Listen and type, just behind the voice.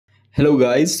Hello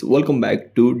guys, welcome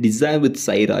back to Design with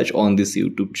Sairaj on this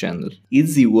YouTube channel.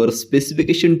 Is your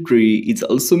specification tree is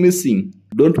also missing?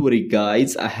 Don't worry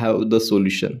guys, I have the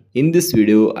solution. In this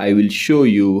video, I will show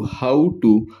you how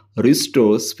to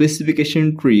restore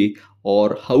specification tree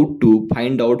or how to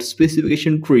find out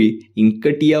specification tree in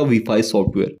CATIA Wi-Fi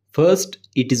software. First,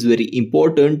 it is very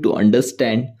important to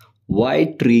understand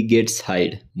why tree gets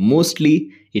hide.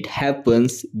 Mostly it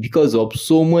happens because of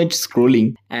so much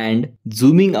scrolling and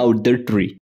zooming out the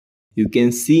tree. You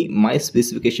can see my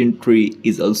specification tree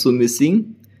is also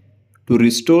missing. To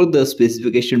restore the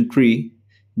specification tree,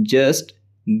 just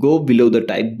go below the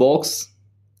type box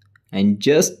and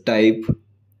just type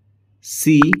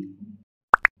C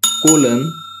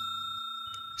colon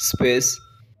space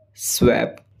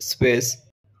swap space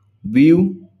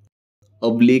view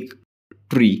oblique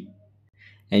tree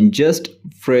and just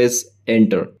press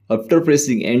enter. After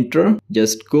pressing enter,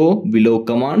 just go below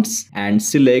commands and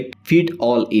select fit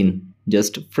all in.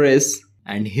 Just press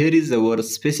and here is our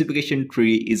specification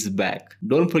tree is back.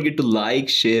 Don't forget to like,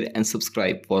 share and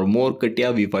subscribe for more CATIA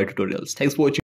Wi-Fi tutorials. Thanks for watching.